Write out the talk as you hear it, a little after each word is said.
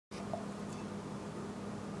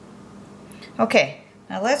Okay,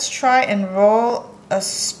 now let's try and roll a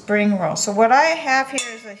spring roll. So what I have here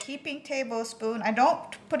is a heaping tablespoon. I don't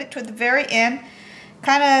put it to the very end.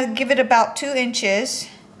 Kind of give it about 2 inches.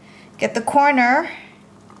 Get the corner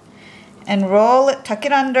and roll it, tuck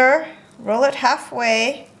it under, roll it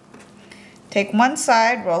halfway. Take one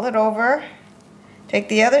side, roll it over. Take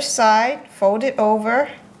the other side, fold it over.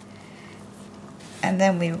 And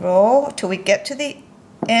then we roll till we get to the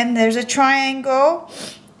end. There's a triangle.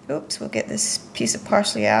 Oops, we'll get this piece of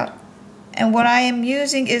parsley out. And what I am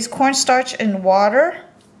using is cornstarch and water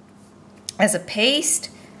as a paste.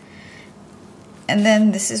 And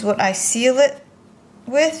then this is what I seal it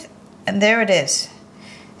with. And there it is.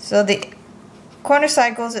 So the corner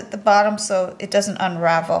side goes at the bottom so it doesn't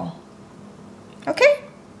unravel. Okay?